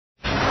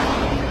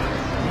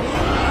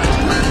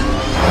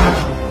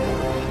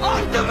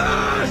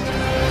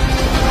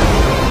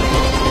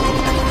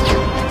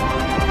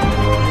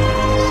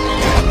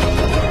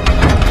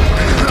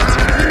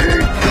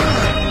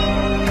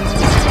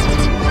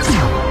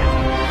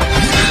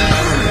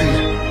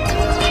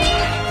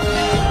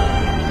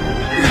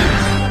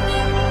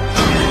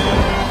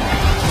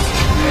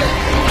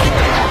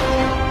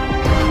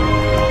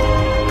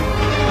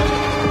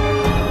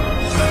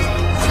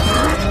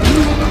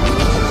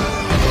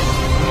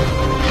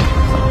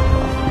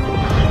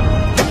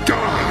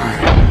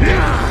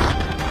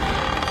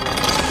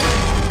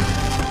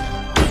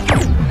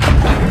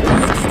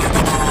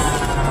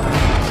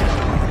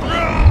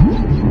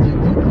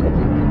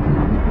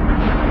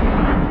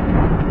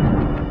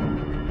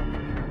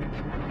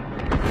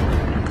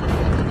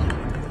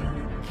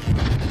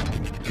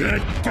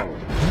Get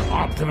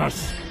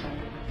Optimus!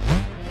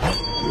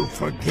 You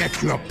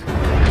forget your...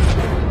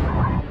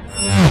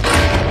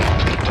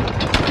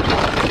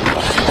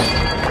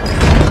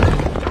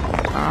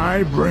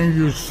 I bring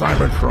you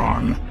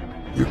Cybertron.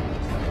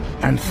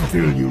 And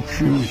still you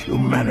choose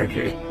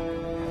humanity.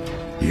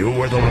 You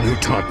were the one who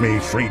taught me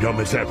freedom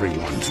is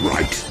everyone's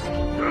right.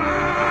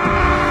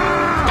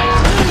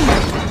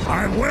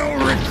 I will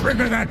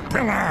retrigger that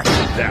pillar!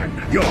 Then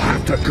you'll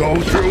have to go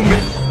through me.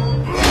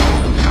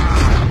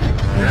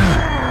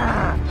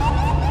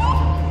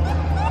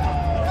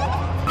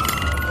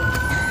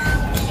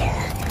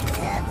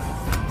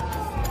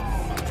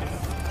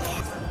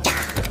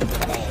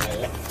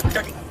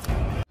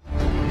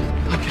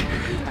 Okay,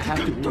 I have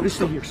to. Notice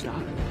still here. Stop.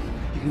 You're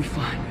gonna be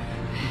fine.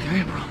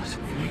 Okay, I promise.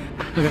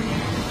 Okay.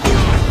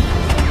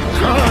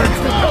 Charge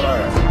the pillar!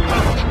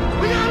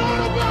 We got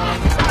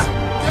Autobots!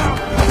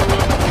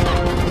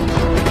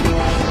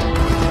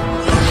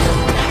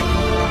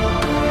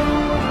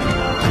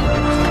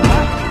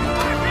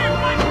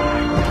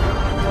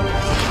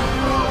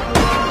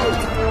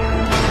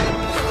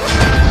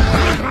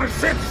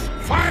 Six!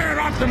 Fire,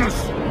 Optimus!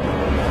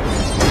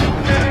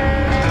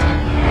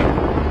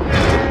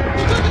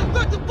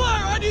 Effective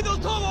fire! I need those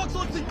tomahawks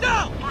launching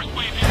now!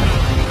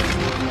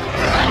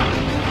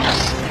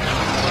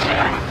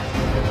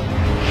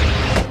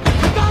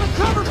 Got a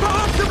cover for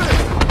Optimus!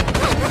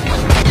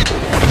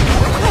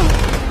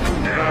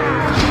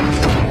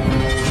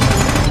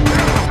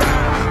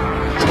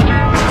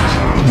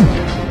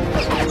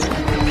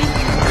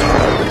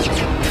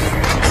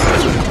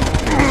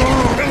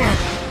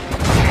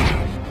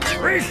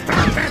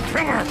 Restart that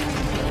pillar!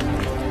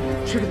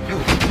 Trigger the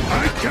pillar.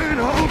 I can't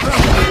hold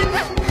them!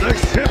 The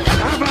ships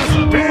have us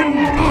pinned!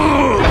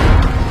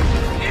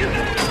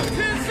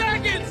 10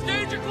 seconds!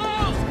 Danger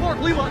close! Mark,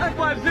 Lima,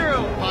 X50.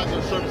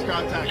 Positive service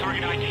contact.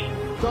 Target ID.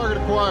 Target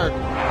acquired.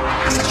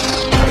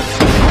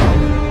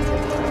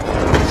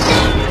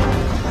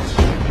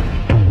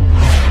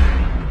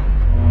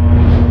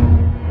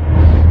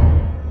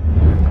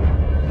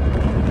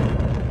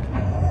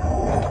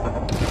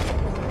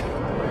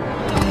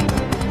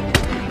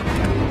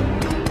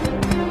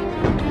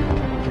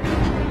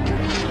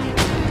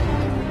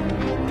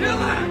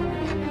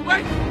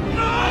 Wait!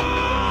 No!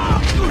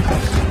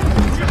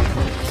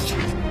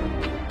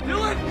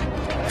 Dylan!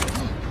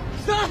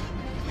 Stop!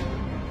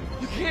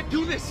 You can't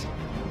do this,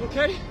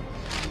 okay?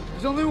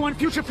 There's only one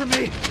future for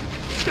me.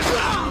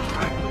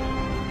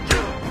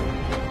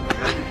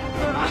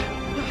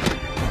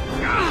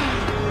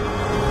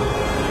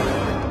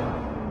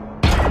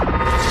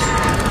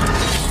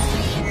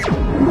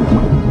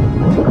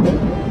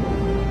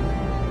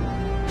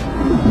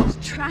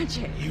 It's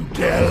tragic. You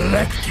dare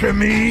lecture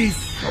me,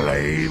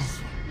 slave?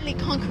 Really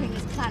conquering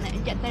this planet,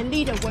 and yet their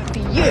leader won't be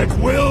you. It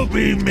will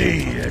be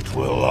me. It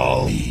will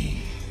all be.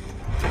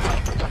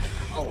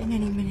 In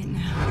any minute now.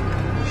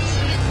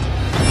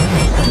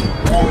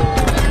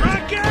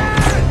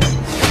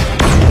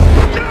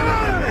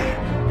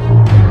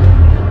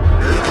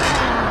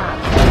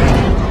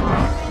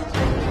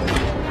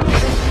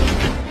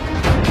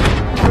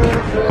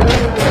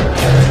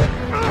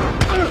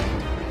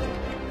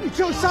 You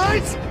chose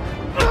sides?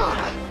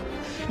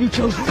 You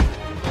chose...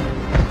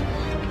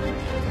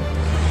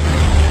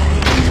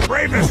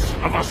 Bravest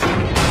of us.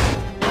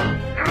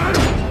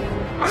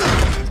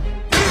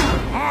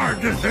 Our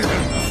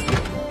decisions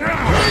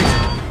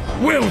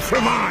will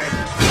survive.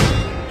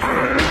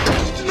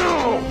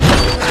 No.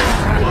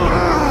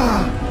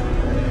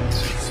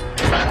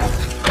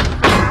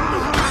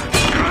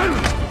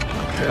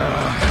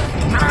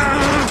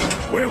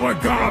 We were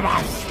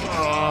Garabots,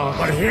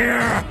 but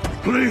here,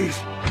 please,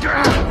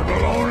 it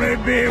will only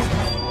be.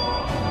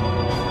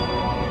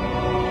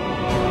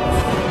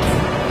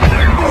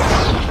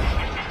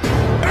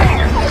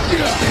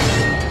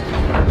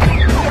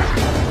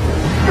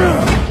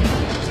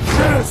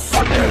 This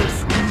is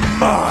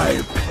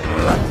my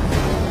plan.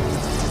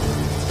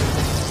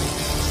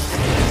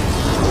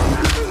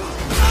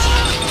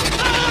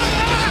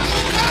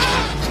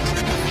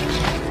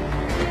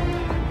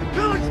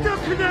 Dylan's still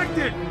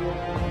connected!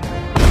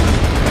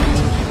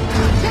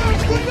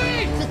 Charge for me!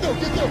 Get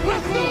through!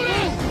 Let's do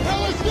this!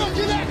 Hell is still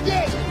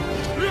connected!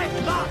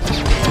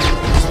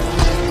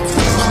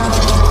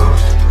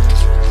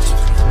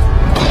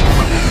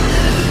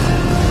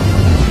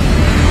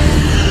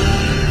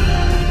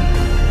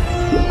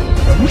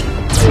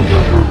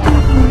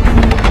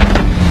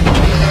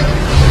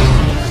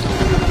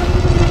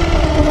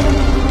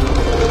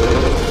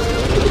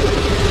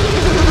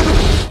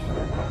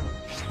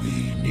 We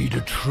need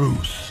a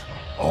truce.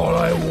 All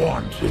I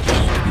want is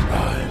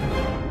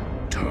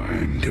time.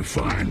 Time to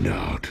find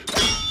out.